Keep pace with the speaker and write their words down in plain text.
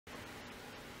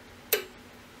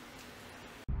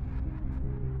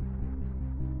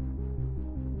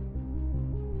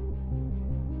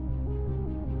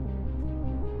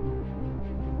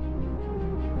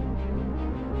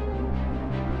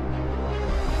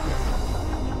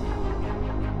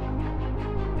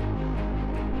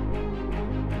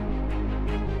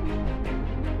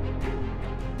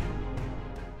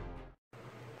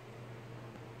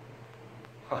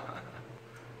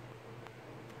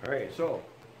Alright, so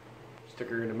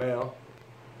sticker in the mail.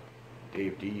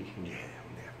 Dave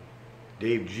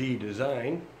G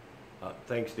Design.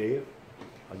 Thanks, Dave.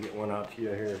 I'll get one out to you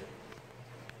here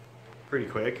pretty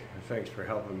quick. And thanks for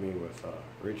helping me with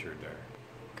Richard there.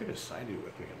 Could have sided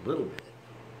with me a little bit.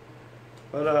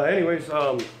 But anyways,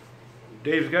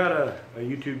 Dave's got a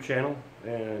YouTube channel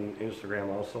and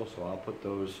Instagram also, so I'll put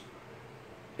those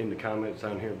in the comments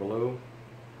down here below.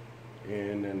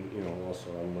 And then, you know, also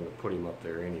I'm going to put him up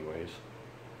there anyways.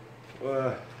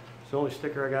 It's the only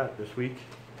sticker I got this week.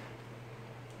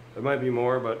 There might be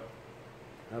more, but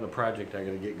I had a project I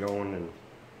got to get going and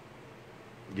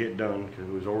get done because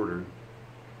it was ordered.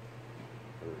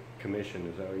 Or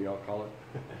commissioned, is that what y'all call it?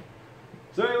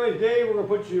 So anyways, Dave, we're going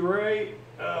to put you right,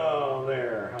 oh,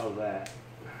 there, how's that?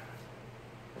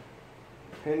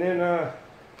 And then,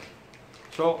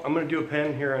 so I'm going to do a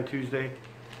pen here on Tuesday.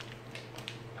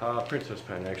 Princess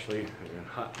pen, actually,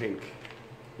 hot pink.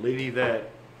 Lady that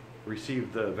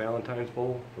received the Valentine's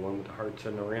bowl, the one with the hearts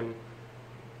in the rim.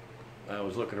 I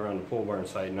was looking around the pole barn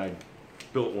site and I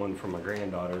built one for my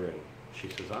granddaughter, and she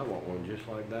says, I want one just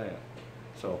like that.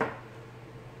 So,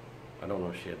 I don't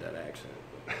know if she had that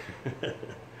accent.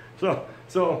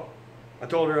 So I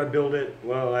told her I'd build it.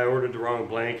 Well, I ordered the wrong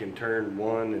blank and turned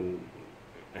one, and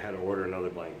I had to order another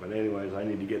blank. But anyways, I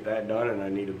need to get that done, and I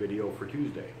need a video for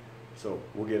Tuesday. So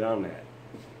we'll get on that.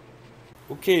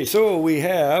 Okay, so we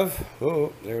have,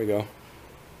 oh, there we go,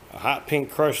 a hot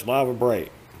pink crushed lava bright,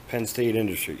 Penn State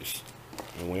Industries.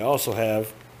 And we also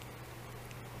have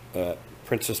a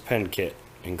Princess pen kit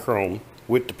in chrome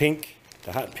with the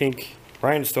hot pink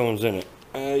rhinestones in it.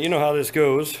 You know how this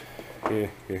goes. You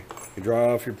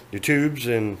draw off your tubes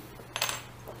and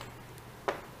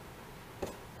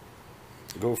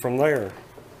go from there.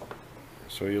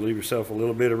 So you leave yourself a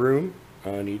little bit of room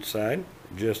on each side,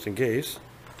 just in case.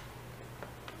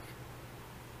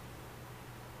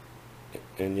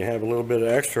 And you have a little bit of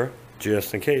extra,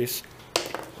 just in case.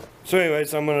 So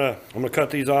anyways, I'm gonna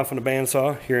cut these off on a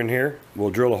bandsaw here and here.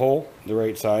 We'll drill a hole the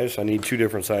right size. I need two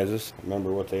different sizes.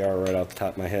 Remember what they are right off the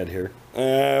top of my head here.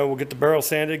 We'll get the barrel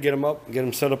sanded, get them up, get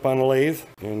them set up on the lathe,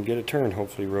 and get it turned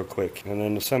hopefully real quick, and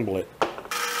then assemble it.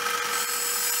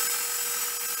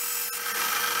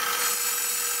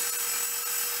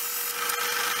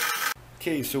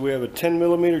 Okay, so we have a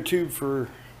 10mm tube for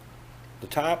the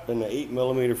top and an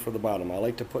 8mm for the bottom. I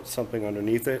like to put something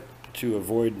underneath it to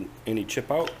avoid any chip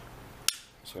out.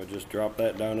 So I just drop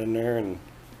that down in there and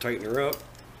tighten her up.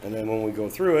 And then when we go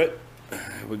through it,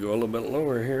 we go a little bit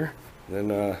lower here.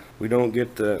 Then we don't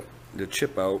get the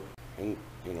chip out. And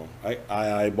you know, I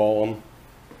eyeball them.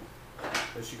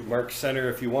 As you can mark center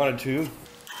if you wanted to.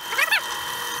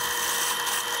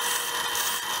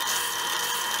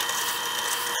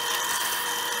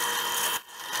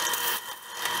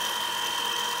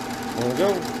 There we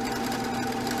go.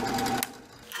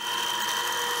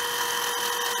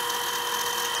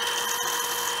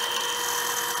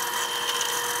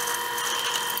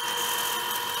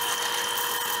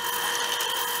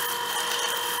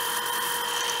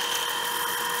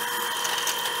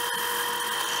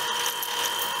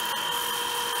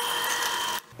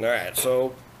 Alright,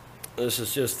 so this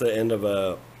is just the end of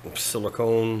a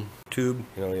silicone tube,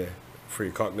 you know, for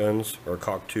your caulk guns, or a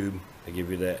caulk tube. They give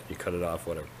you that, you cut it off,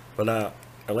 whatever. But I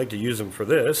like to use them for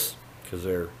this because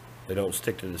they don't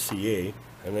stick to the CA,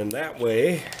 and then that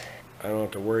way I don't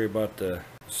have to worry about the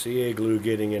CA glue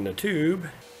getting in the tube.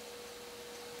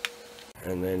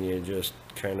 And then you just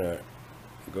kind of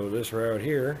go this route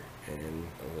here and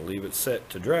we'll leave it set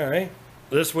to dry.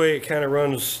 This way it kind of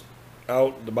runs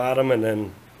out the bottom, and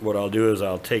then what I'll do is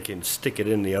I'll take and stick it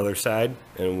in the other side,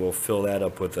 and we'll fill that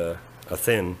up with a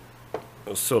thin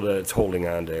so that it's holding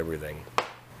on to everything.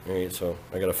 Alright, so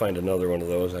I gotta find another one of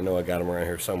those. I know I got them around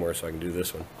here somewhere, so I can do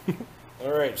this one.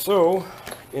 Alright, so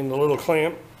in the little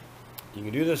clamp, you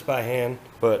can do this by hand,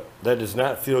 but that does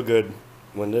not feel good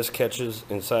when this catches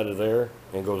inside of there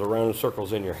and goes around in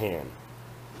circles in your hand.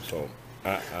 So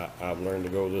I've learned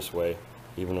to go this way,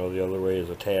 even though the other way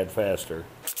is a tad faster.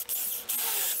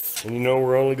 And you know,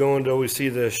 we're only going till we see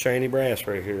the shiny brass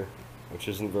right here, which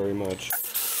isn't very much.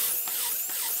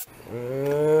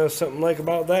 Something like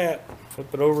about that.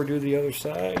 Flip it over, do the other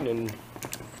side, and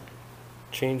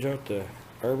change out the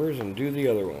arbors and do the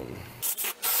other one.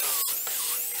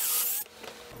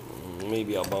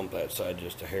 Maybe I'll bump that side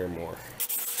just a hair more.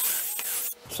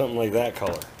 Something like that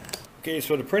color. Okay,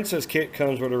 so the Princess kit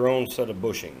comes with her own set of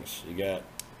bushings. You got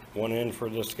one end for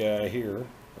this guy here,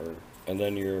 and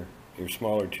then your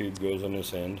smaller tube goes on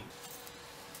this end.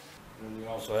 And you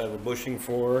also have a bushing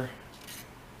for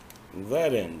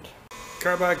that end.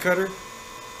 Carbide cutter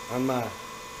on my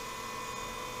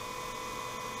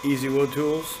Easy wood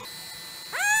tools.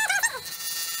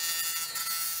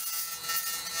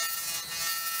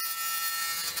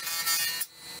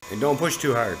 And don't push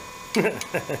too hard.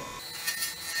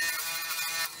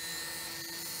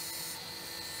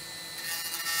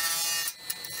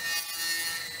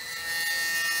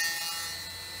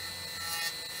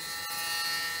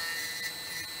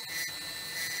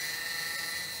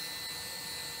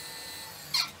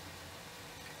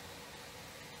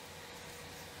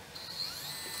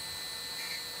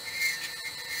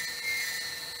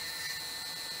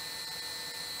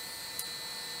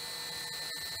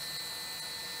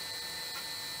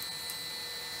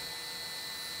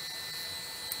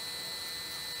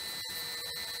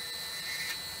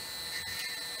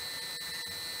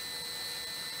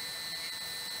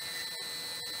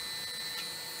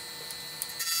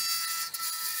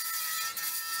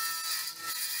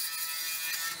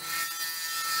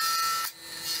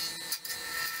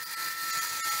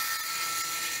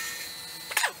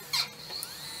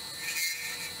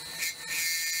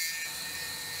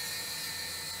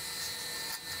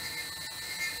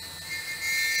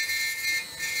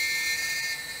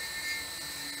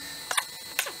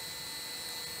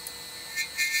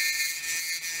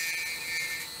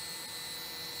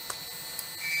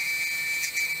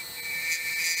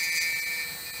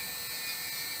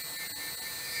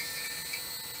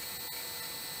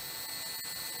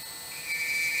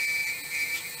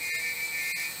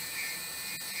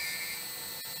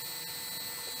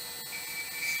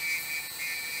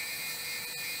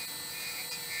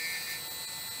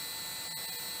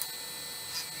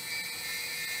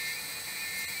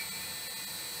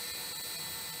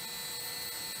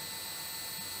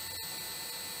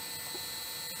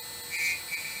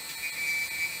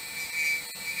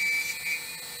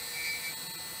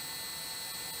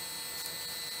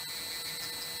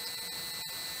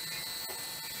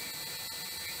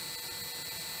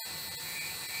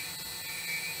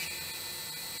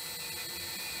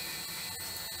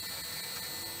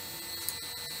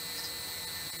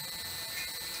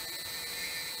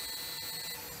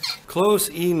 Close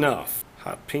enough.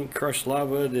 Hot pink crushed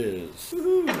lava it is.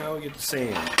 Woohoo, now we get the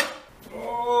sand.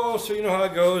 Oh, so you know how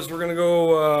it goes. We're gonna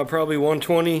go probably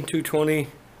 120, 220,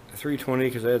 320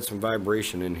 because I had some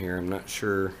vibration in here. I'm not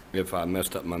sure if I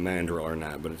messed up my mandrel or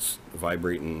not, but it's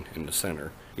vibrating in the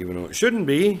center. Even though it shouldn't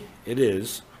be, it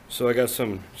is. So I got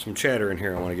some chatter in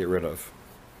here I want to get rid of.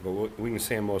 But we can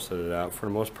sand most of it out. For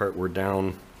the most part, we're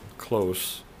down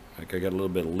close. Like I got a little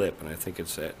bit of lip, and I think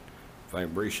it's that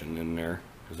vibration in there.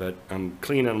 Because I'm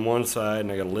clean on one side and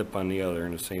I got a lip on the other,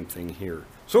 and the same thing here.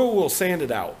 So we'll sand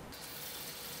it out.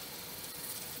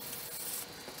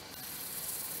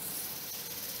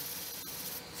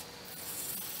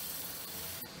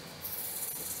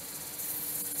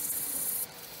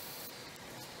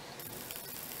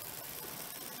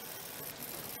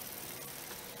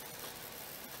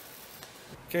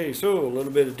 Okay, so a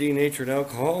little bit of denatured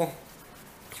alcohol,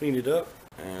 clean it up,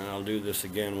 and I'll do this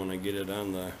again when I get it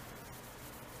on the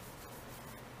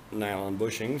nylon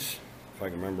bushings, if I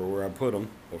can remember where I put them.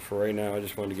 But for right now, I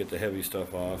just wanted to get the heavy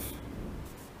stuff off.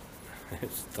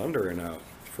 It's thundering out.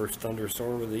 First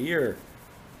thunderstorm of the year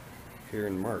here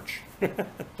in March.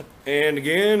 And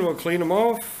again, we'll clean them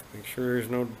off. Make sure there's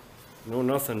no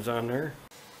nothings on there.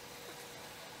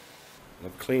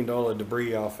 I've cleaned all the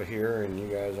debris off of here, and you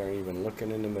guys aren't even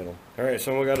looking in the middle. All right,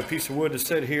 so we got a piece of wood to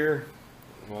sit here.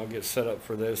 I'll get set up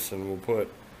for this, and we'll put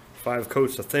 5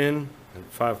 coats of thin and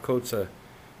 5 coats of,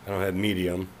 I don't have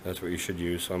medium, that's what you should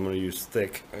use, so I'm going to use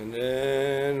thick. And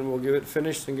then we'll get it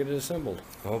finished and get it assembled.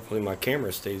 Hopefully my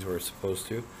camera stays where it's supposed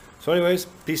to. So anyways,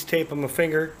 piece of tape on my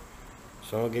finger,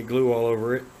 so I don't get glue all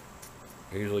over it.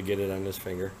 I usually get it on this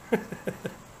finger.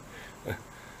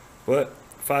 But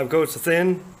 5 coats of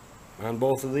thin on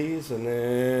both of these, and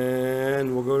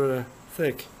then we'll go to the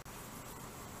thick.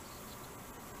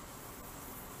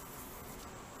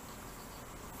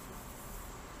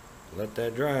 Let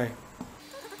that dry.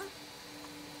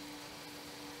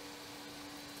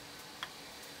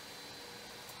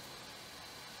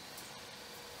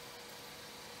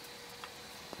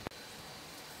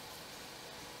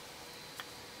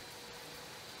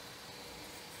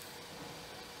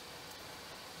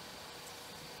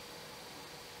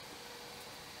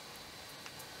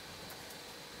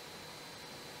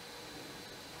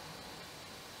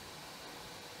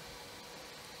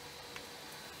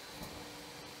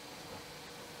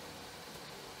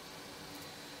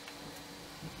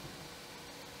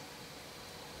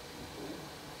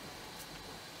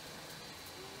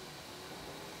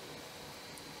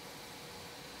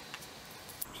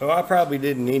 So I probably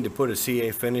didn't need to put a CA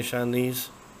finish on these,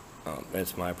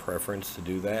 It's my preference to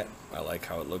do that. I like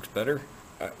how it looks better.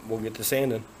 We'll get to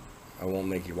sanding. I won't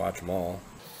make you watch them all.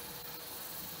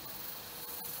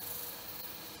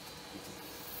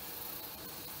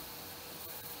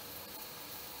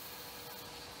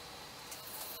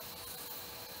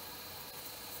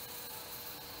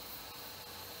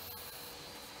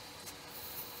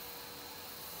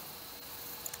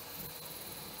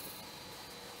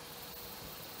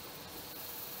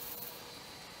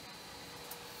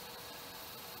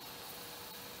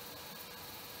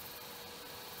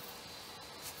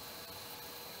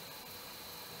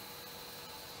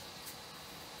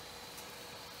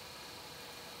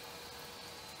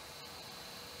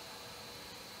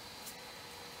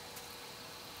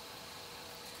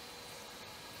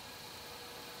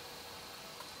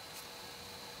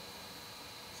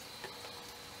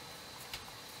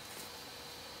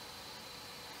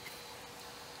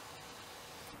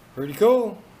 Pretty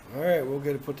cool. Alright, we'll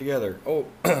get it put together. Oh,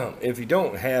 if you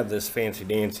don't have this fancy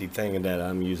dancy thing that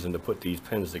I'm using to put these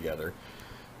pins together,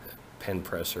 pen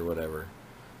press or whatever,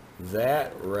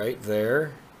 that right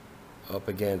there up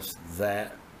against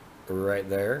that right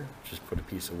there, just put a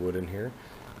piece of wood in here,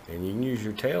 and you can use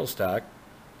your tailstock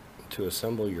to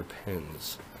assemble your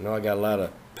pins. I know I got a lot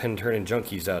of pen turning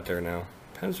junkies out there now.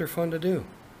 Pens are fun to do.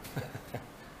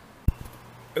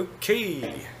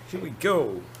 Okay, here we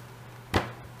go.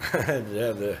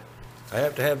 I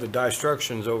have to have the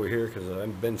instructions over here because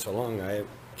I've been so long I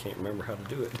can't remember how to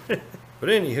do it. But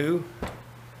anywho,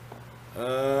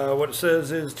 what it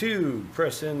says is to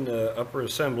press in the upper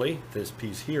assembly, this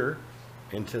piece here,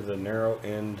 into the narrow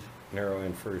end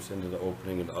first, into the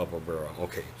opening of the upper barrel.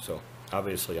 Okay, so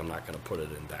obviously I'm not going to put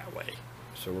it in that way.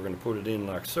 So we're going to put it in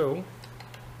like so,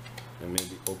 and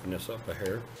maybe open this up a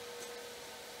hair.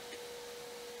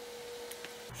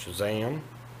 Shazam.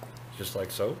 Just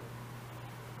like so.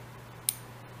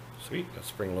 Sweet, that's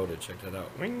spring loaded. Check that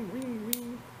out. Wing, wing,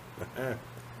 wing.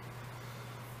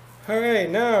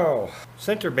 Alright, now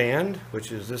center band,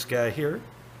 which is this guy here,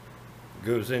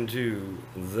 goes into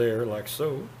there like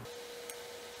so.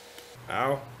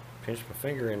 Ow, pinched my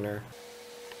finger in there.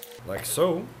 Like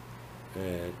so.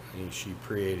 And ain't she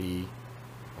pretty?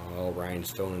 All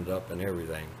rhinestoned up and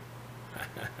everything.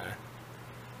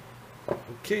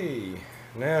 Okay,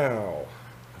 now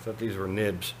I thought these were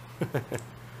nibs.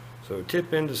 So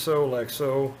tip into so like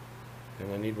so,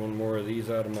 and I need one more of these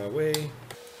out of my way.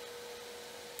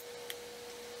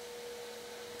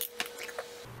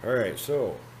 Alright,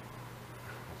 so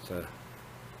it's not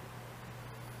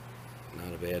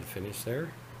a bad finish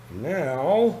there.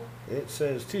 Now it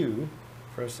says to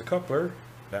press the coupler,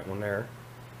 that one there,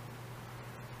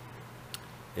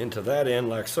 into that end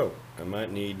like so. I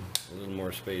might need a little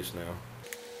more space now.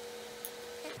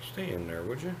 Stay in there,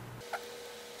 would you?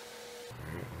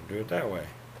 Alright, we'll do it that way.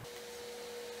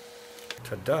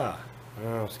 Ta-da!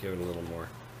 Oh, let's give it a little more.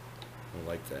 I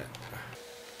like that.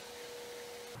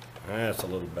 That's a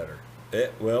little better.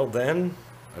 Well then,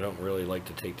 I don't really like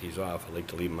to take these off. I like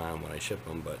to leave them on when I ship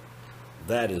them, but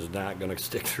that is not going to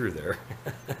stick through there.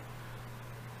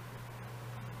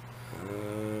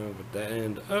 Put that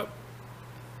end up.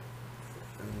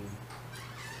 And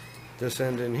this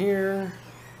end in here.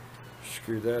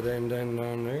 Screw that end in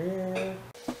on there.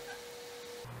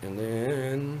 And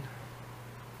then,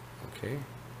 okay.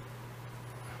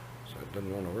 So it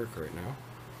doesn't want to work right now.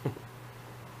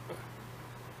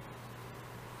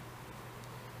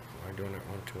 Why don't it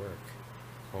want to work?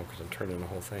 Oh, because I'm turning the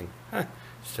whole thing.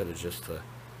 Instead of just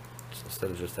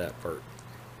that part.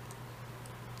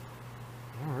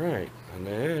 Alright, and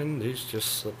then these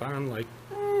just slip on like,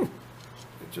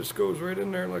 it just goes right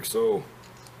in there like so.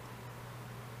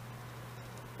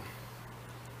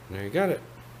 There you got it.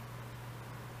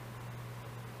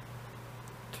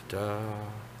 Ta-da.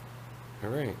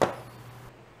 Alright.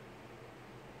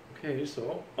 Okay,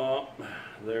 so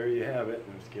there you have it.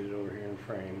 Let's get it over here in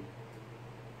frame.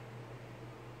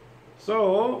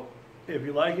 So, if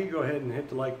you like it, go ahead and hit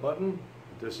the like button.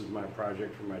 This is my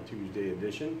project for my Tuesday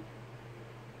edition.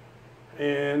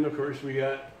 And of course we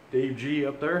got Dave G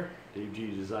up there, Dave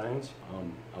G Designs.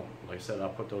 Like I said, I'll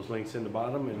put those links in the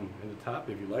bottom and in the top.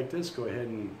 If you like this, go ahead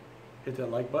and hit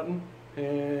that like button.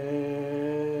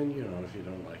 And you know, if you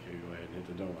don't like it, go ahead and hit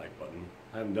the don't like button.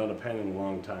 I haven't done a pen in a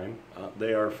long time.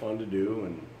 They are fun to do,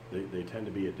 and they tend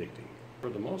to be addicting. For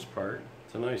the most part,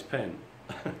 it's a nice pen.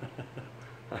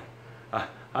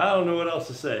 I don't know what else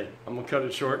to say. I'm gonna cut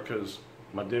it short because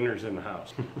my dinner's in the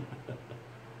house.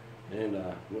 And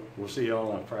we'll see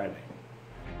y'all on Friday.